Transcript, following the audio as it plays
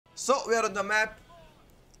So we are on the map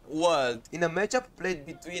World in a matchup played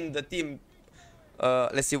between the team.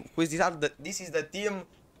 Let's see who is this. This is the team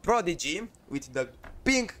Prodigy with the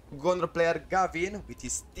pink Gondor player Gavin with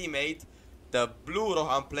his teammate the blue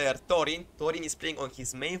Rohan player Thorin. Thorin is playing on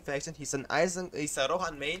his main faction. He's a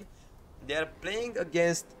Rohan main. They are playing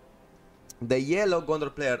against the yellow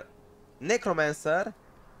Gondor player Necromancer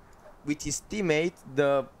with his teammate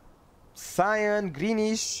the cyan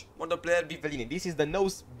greenish Gondor player Bivelini. This is the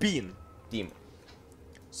Nose Bean team.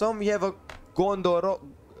 So we have a Gondor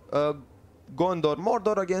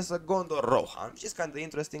Mordor against a Gondor Rohan, which is kind of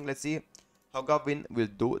interesting. Let's see how Gavin will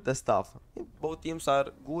do the stuff. Both teams are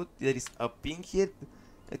good. There is a pink hit.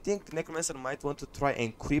 I think Necromancer might want to try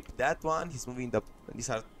and creep that one. He's moving these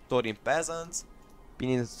are Thorin peasants.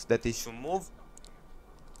 Opinions that they should move.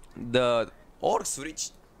 The orcs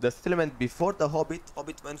reached the settlement before the Hobbit.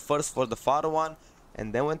 Hobbit went first for the far one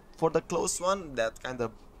and then went for the close one. That kind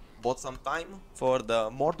of bought some time for the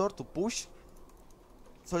Mordor to push.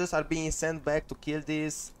 Soldiers are being sent back to kill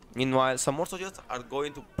this. Meanwhile, some more soldiers are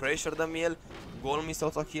going to pressure the mill. Golem is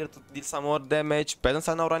also here to deal some more damage. Peasants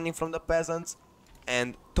are now running from the peasants.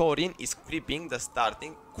 And Thorin is creeping the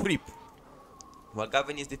starting creep, while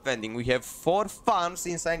Gavin is defending. We have 4 farms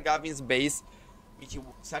inside Gavin's base. He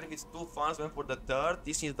started with 2 farms, went for the 3rd.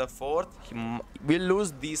 This is the 4th. He will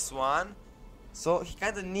lose this one. So he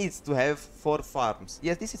kind of needs to have 4 farms.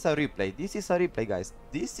 Yes, this is a replay. This is a replay, guys.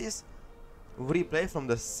 This is replay from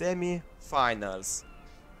the semi-finals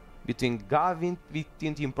between Gavin,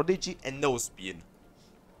 between Team Prodigy and Nosebin.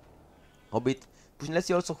 Hobbit. Let's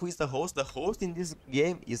see also who is the host. The host in this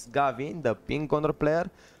game is Gavin, the pink Gondor player.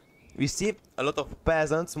 We see a lot of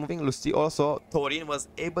peasants moving. You see also Thorin was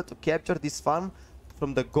able to capture this farm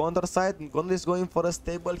from the Gondor side. Gondor is going for a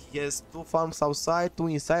stable. He has 2 farms outside, 2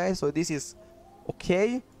 inside, so this is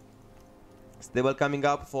okay. Stable coming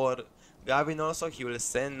up for Gavin also. He will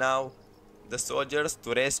send now the soldiers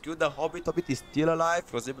to rescue the Hobbit. Hobbit is still alive.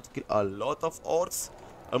 He was able to kill a lot of orcs,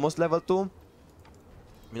 almost level 2.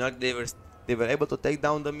 Meanwhile, they were able to take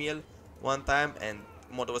down the mill one time, and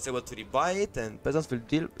Mordor was able to rebuy it, and peasants will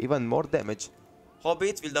deal even more damage.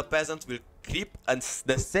 Hobbit with the peasants will creep and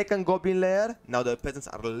the second goblin layer. Now the peasants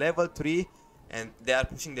are level 3 and they are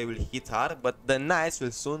pushing, they will hit hard, but the knights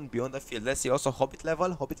will soon be on the field. Let's see also Hobbit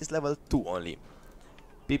level. Hobbit is level 2 only.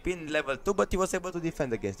 Pippin level 2, but he was able to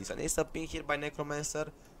defend against this. And it's a ping here by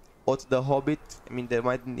Necromancer. Out the Hobbit, I mean, they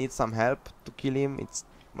might need some help to kill him. It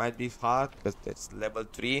might be hard because it's level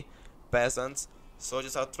 3 peasants.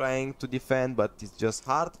 Soldiers are trying to defend, but it's just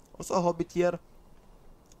hard. Also a Hobbit here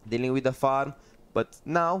dealing with the farm, but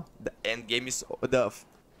now the end game is the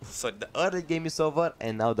early game is over,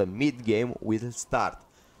 and now the mid game will start.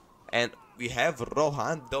 And we have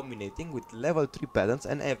Rohan dominating with level 3 peasants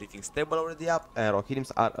and everything. Stable already up, and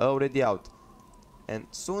Rohirrims are already out. And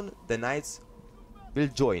soon the knights will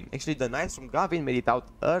join. Actually, the knights from Gavin made it out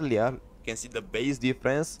earlier. You can see the base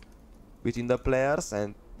difference between the players,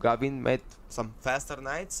 and Gavin made some faster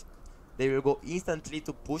knights. They will go instantly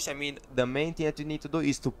to push. I mean, the main thing that you need to do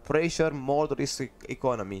is to pressure Mordor's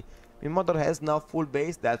economy. I mean, Mordor has now full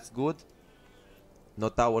base, that's good. No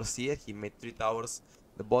towers here, he made 3 towers.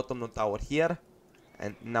 The bottom, no tower here.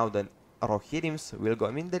 And now the Rohirrims will go.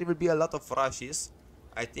 I mean, there will be a lot of rushes.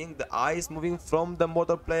 I think the eye is moving from the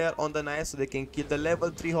Mordor player on the knights so they can kill the level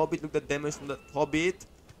 3 Hobbit. Look at the damage from the Hobbit.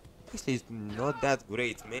 Actually, it's not that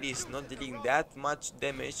great. Mary is not dealing that much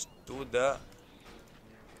damage to the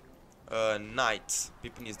knights.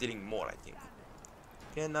 Pippin is dealing more, I think.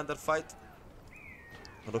 Okay, another fight.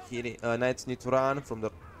 Knights need to run from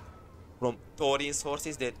Thorin's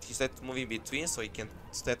horses that he started to move in between, so he can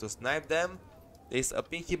start to snipe them. There is a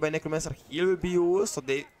pink hit by Necromancer. He will be used, so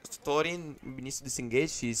Thorin needs to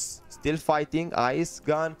disengage. He's still fighting. Ice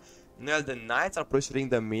gun. Now the knights are pressuring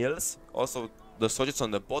the mills. Also the soldiers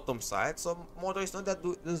on the bottom side, so Mordor is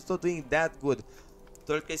not doing that good.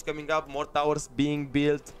 Third case coming up, more towers being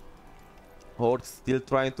built. Horde still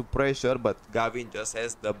trying to pressure, but Gavin just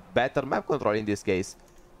has the better map control in this case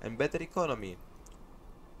and better economy.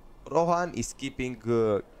 Rohan is keeping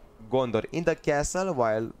Gondor in the castle,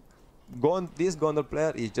 while this Gondor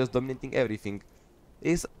player is just dominating everything.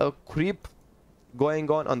 There's a creep going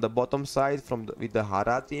on the bottom side with the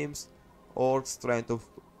Hara teams. Orcs trying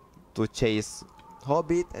to chase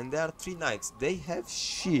Hobbit, and there are 3 knights. They have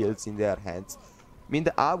shields in their hands. I mean,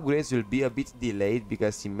 the upgrades will be a bit delayed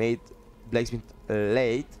because he made blacksmith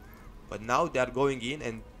late, but now they are going in,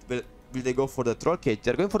 and will they go for the troll cage?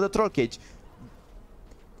 They're going for the troll cage.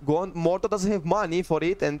 Mordor doesn't have money for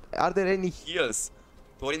it, and are there any heals?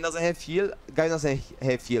 Thorin doesn't have heal, Gavin doesn't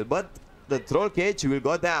have heal, but the troll cage will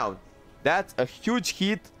go down. That's a huge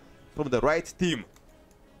hit from the right team.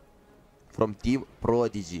 From Team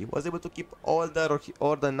Prodigy. Was able to keep all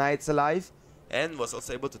the knights alive and was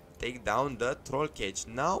also able to take down the troll cage.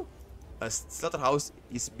 Now a slaughterhouse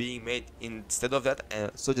is being made instead of that,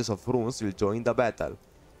 and soldiers of runes will join the battle.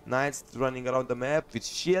 Knights running around the map with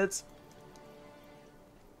shields.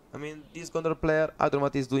 I mean, this Gondor player, I don't know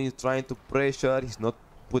what he's doing, he's trying to pressure, he's not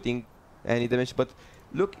putting any damage, but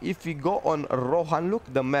look, if we go on Rohan, look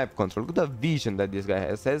the map control, look the vision that this guy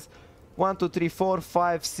has. It says 1, 2, 3, 4,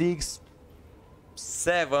 5, 6,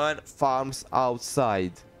 7 farms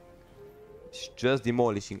outside. It's just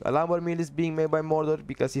demolishing. A lumber mill is being made by Mordor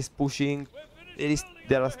because he's pushing.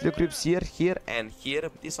 There are still creeps here, and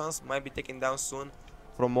here. These ones might be taken down soon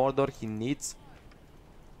from Mordor. He needs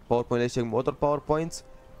power point. Let's check Mordor power points.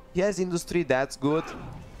 He has industry, that's good.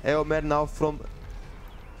 Eomer now from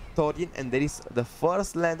Thorin, and there is the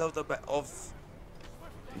first land of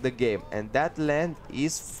the game, and that land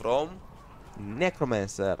is from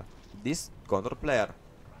Necromancer, this Gondor player,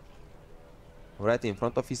 right in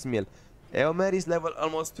front of his mill. Eomer is level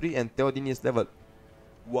almost 3 and Theoden is level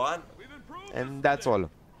 1, and that's all.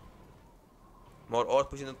 More ore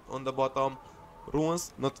pushing on the bottom,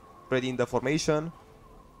 runes not ready in the formation,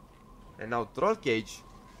 and now troll cage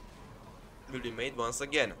will be made once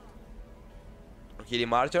again.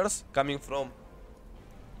 Healing archers coming from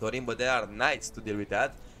Thorin, but there are knights to deal with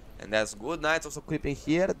that, and that's good. Knights also creeping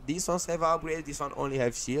here. These ones have upgrades, this one only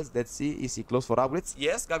have shields. Let's see, is he close for upgrades?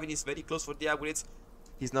 Yes, Gavin is very close for the upgrades.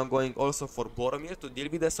 He's now going also for Boromir to deal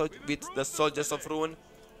with the soldiers of Ruin,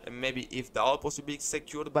 and maybe if the outpost will be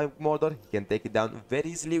secured by Mordor, he can take it down very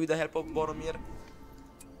easily with the help of Boromir.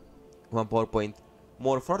 1 power point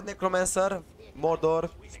more for Necromancer. Mordor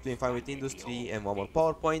is doing fine with industry and 1 more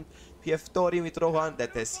power point. We have Thorin with Rohan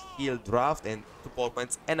that has healed draft and 2 power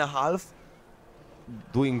points and a half.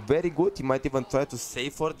 Doing very good. He might even try to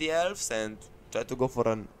save for the elves and try to go for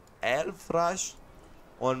an elf rush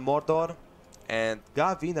on Mordor. And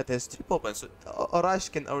Gavin that has 3 power points. So a rush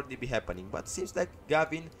can already be happening. But seems like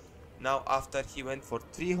Gavin now, after he went for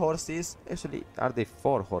 3 horses. Actually, are they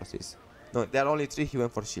 4 horses? No, there are only 3. He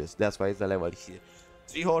went for shields. That's why it's the level here.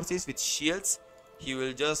 3 horses with shields. He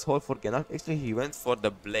will just hold for Gandalf. Actually, he went for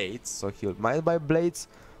the blades, so he might buy blades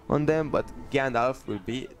on them, but Gandalf will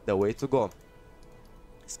be the way to go.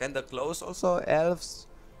 It's kinda close also. Elves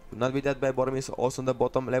will not be that bad. Boromir is also on the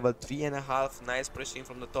bottom, level 3.5. Nice pressing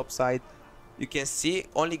from the top side. You can see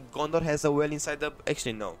only Gondor has a well inside the...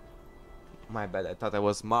 Actually, no. My bad, I thought I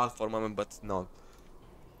was smart for a moment, but no.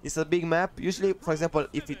 It's a big map. Usually, for example,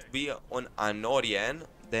 if it be on Anorian,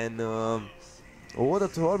 then... oh, the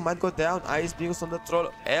troll might go down. Ice being used on the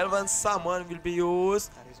troll. Elven summon will be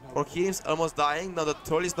used. For him, almost dying. Now the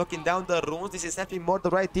troll is knocking down the runes. This is happening more the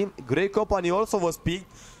right team. Great Company also was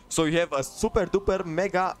picked. So you have a super duper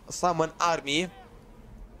mega summon army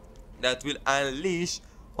that will unleash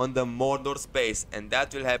on the Mordor space. And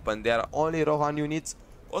that will happen. There are only Rohan units.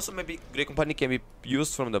 Also, maybe Great Company can be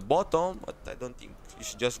used from the bottom, but I don't think you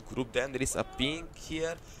should just group them. There is a pink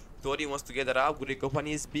here. Thorin wants to gather up. Great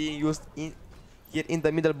Company is being used in... Here in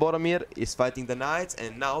the middle, Boromir is fighting the knights,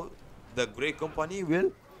 and now the Great Company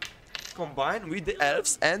will combine with the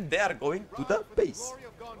elves, and they are going to the base.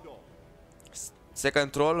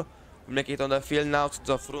 Second troll will make it on the field now.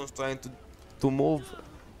 The Fruns trying to move.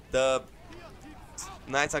 The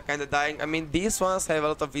knights are kind of dying. I mean, these ones have a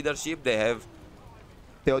lot of leadership. They have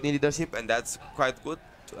Theoden leadership, and that's quite good.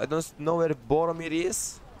 I don't know where Boromir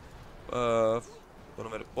is. Don't know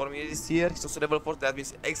where Boromir is here. He's also level 4. That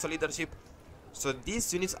means extra leadership. So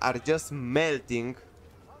these units are just melting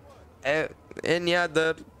any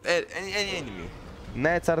enemy.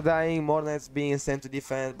 Knights are dying, more knights being sent to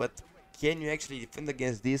defend, but can you actually defend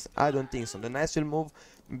against this? I don't think so. The knights will move,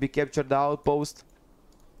 be captured the outpost.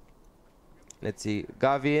 Let's see,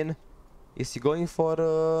 Gavin, is he going for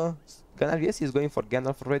Gandalf? Yes, he's going for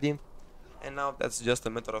Gandalf already. And now that's just a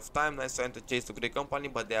matter of time. Knights trying to chase the Great Company,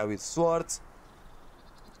 but they are with swords.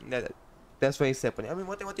 That's why it's happening. I mean,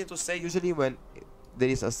 what I wanted to say, usually when there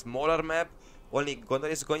is a smaller map, only Gondor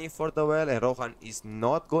is going for the well and Rohan is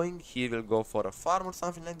not going. He will go for a farm or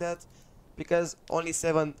something like that. Because only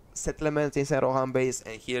 7 settlements inside Rohan base,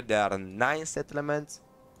 and here there are 9 settlements.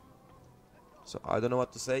 So I don't know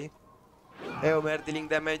what to say. Eomer dealing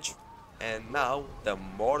damage. And now the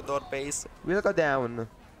Mordor base will go down.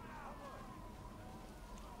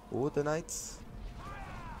 Oh, the knights.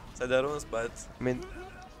 Inside the runes, but I mean...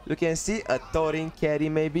 You can see a Thorin carry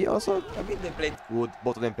maybe. Also, I mean, they played good.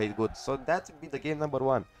 Both of them played good. So that would be the game number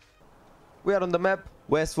 1. We are on the map.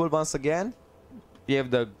 Westwood once again. We have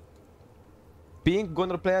the pink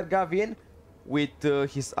Gondor player Gavin with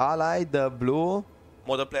his ally, the blue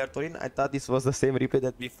Model player Torin. I thought this was the same replay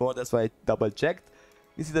that before, that's why I double checked.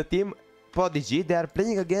 This is the team Prodigy. They are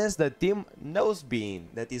playing against the team Nosebean,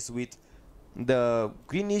 that is with the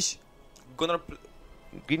greenish color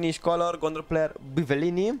Gondor player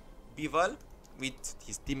Bivellini. Bivel with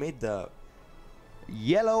his teammate, the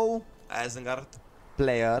yellow Isengard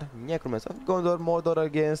player Necromancer. Gondor Mordor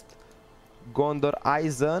against Gondor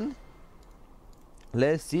Eisen.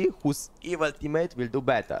 Let's see whose evil teammate will do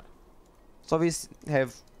better. So we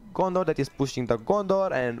have Gondor that is pushing the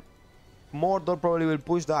Gondor, and Mordor probably will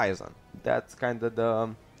push the Eisen. That's kind of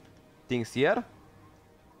the things here.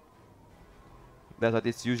 That's what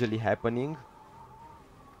is usually happening.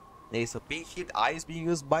 There is a big hit. Eye is being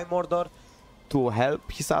used by Mordor to help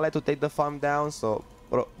his ally to take the farm down. So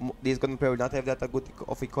this Golem player will not have that good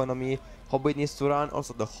of economy. Hobbit needs to run.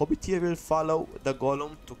 Also the Hobbit here will follow the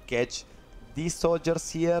Golem to catch these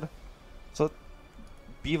soldiers here. So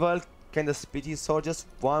Bevel kind of split his soldiers.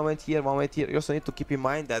 One went here, one went here. You also need to keep in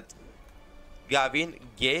mind that Gavin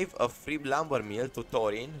gave a free lumber mill to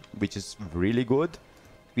Thorin, which is really good.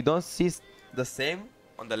 We don't see the same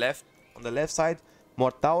on the left side.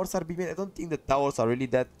 More towers are being made. I don't think the towers are really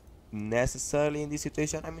that necessarily in this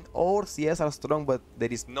situation. I mean, ores, yes, are strong, but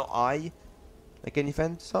there is no eye like an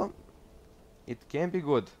event, so it can be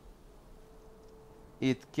good.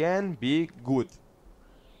 It can be good.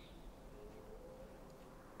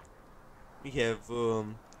 We have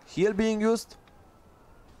heal being used.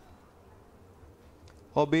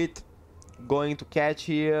 Hobbit going to catch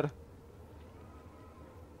here.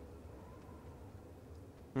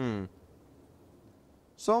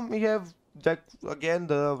 So we have Jack again,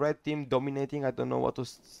 the red team dominating. I don't know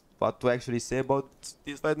what to actually say about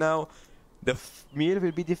this right now. The mill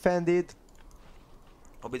will be defended.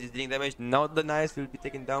 Hobbit is dealing damage. Now the knights will be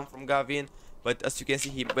taken down from Gavin. But as you can see,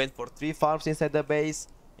 he went for 3 farms inside the base,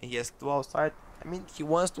 and he has 2 outside. I mean, he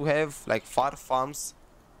wants to have like 4 farms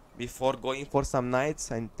before going for some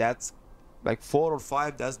knights, and that's like 4 or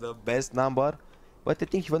 5. That's the best number. But I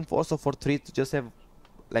think he went also for 3 to just have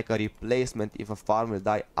like a replacement if a farm will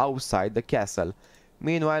die outside the castle.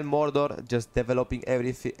 Meanwhile, Mordor just developing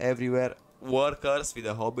everywhere. Workers with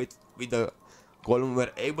the Hobbit, with the Golem were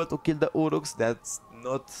able to kill the Uruks. That's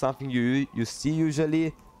not something you see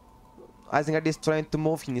usually. Isengard is trying to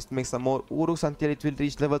move. He needs to make some more Uruks until it will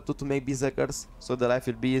reach level 2 to make berserkers, so the life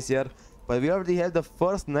will be easier. But we already have the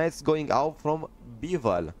first knights going out from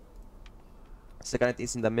Bevel. Second knight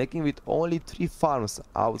is in the making with only 3 farms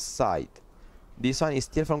outside. This one is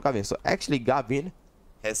still from Gavin. So actually Gavin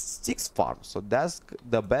has 6 farms. So that's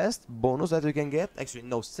the best bonus that we can get. Actually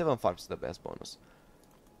no, 7 farms is the best bonus.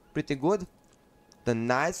 Pretty good. The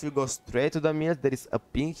knights will go straight to the mill. There is a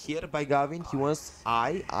ping here by Gavin. He wants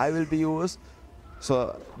eye. Eye will be used.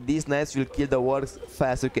 So these knights will kill the wargs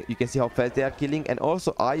fast. You can see how fast they are killing. And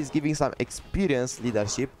also eye is giving some experience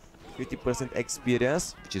leadership. 50%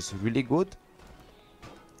 experience, which is really good.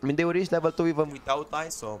 I mean, they will reach level 2 even without eye.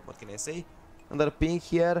 So what can I say? Another ping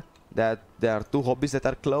here that there are 2 hobbits that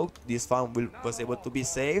are cloaked. This farm was able to be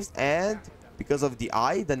saved, and because of the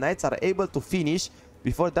eye, the knights are able to finish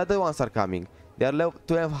before the other ones are coming. They are level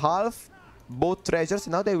 2.5 both treasures,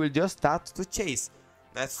 and now they will just start to chase.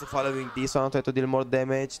 Knights following this one, try to deal more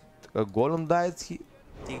damage. A Golem died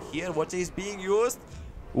here. Watch is being used.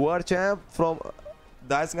 War Champ from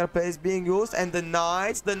the Isengard player is being used, and the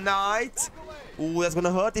knights. Ooh, that's gonna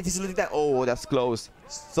hurt if he's losing that. Oh, that's close.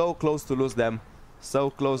 So close to lose them. So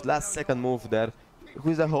close. Last second move there. Who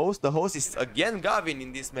is the host? The host is again Gavin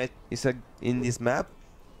in this match. In this map.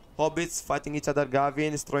 Hobbits fighting each other.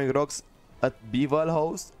 Gavin is throwing rocks at Bevel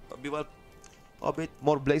host. Bevel Hobbit.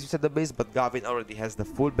 More blades inside the base, but Gavin already has the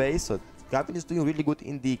full base. So Gavin is doing really good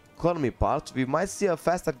in the economy part. We might see a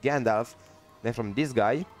faster Gandalf than from this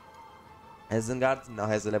guy. Isengard now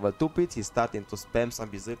has a level 2 pit. He's starting to spam some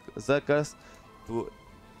berserkers to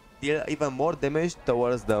deal even more damage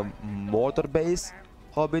towards the mortar base.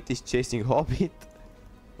 Hobbit is chasing Hobbit.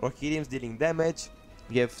 Rohirrim is dealing damage.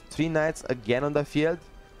 We have 3 knights again on the field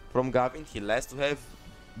from Gavin. He likes to have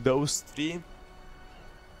those 3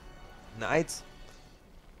 knights.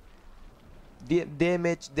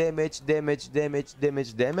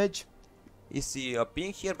 Damage. You see a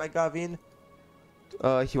ping here by Gavin.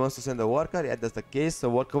 He wants to send a worker. Yeah, that's the case. A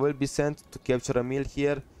worker will be sent to capture a mill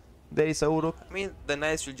here. There is a Uruk. I mean, the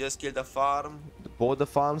knights will just kill the farm, both the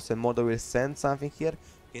farms, and Mordor will send something here.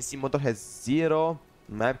 You can see Mordor has 0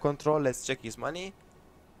 map control. Let's check his money.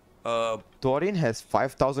 Thorin has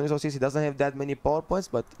 5,000 resources. He doesn't have that many power points,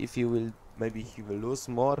 but if he will, maybe he will lose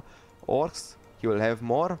more orcs. He will have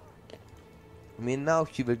more. I mean, now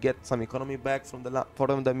he will get some economy back from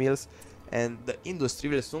the mills. and the industry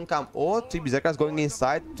will soon come. All 3 berserkers going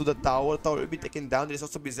inside to the tower. Tower will be taken down. There is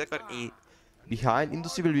also berserker in behind.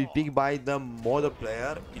 Industry will be picked by the model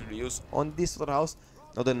player. It will be used on this house.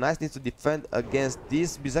 Now the knights need to defend against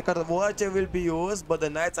this berserker. The warrior will be used, but the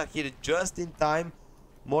knights are here just in time.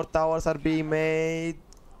 More towers are being made.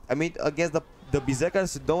 I mean, against the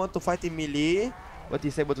berserkers don't want to fight in melee, but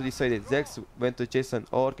he's able to decide it. Zex went to chase an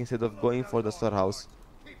orc instead of going for the storehouse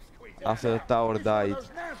after the tower died.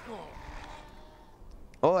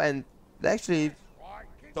 Oh, and actually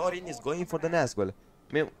Thorin is going for the Nazgul.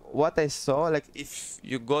 I mean, what I saw, like if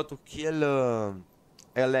you go to kill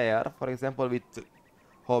a lair, for example with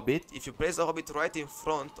Hobbit, if you place the Hobbit right in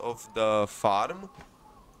front of the farm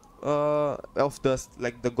of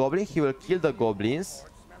the goblin, he will kill the goblins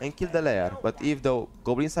and kill the lair. But if the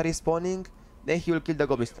goblins are respawning, then he will kill the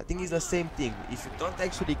goblins. I think it's the same thing. If you don't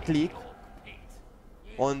actually click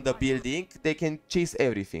on the building, they can chase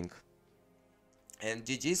everything. And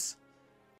GG's.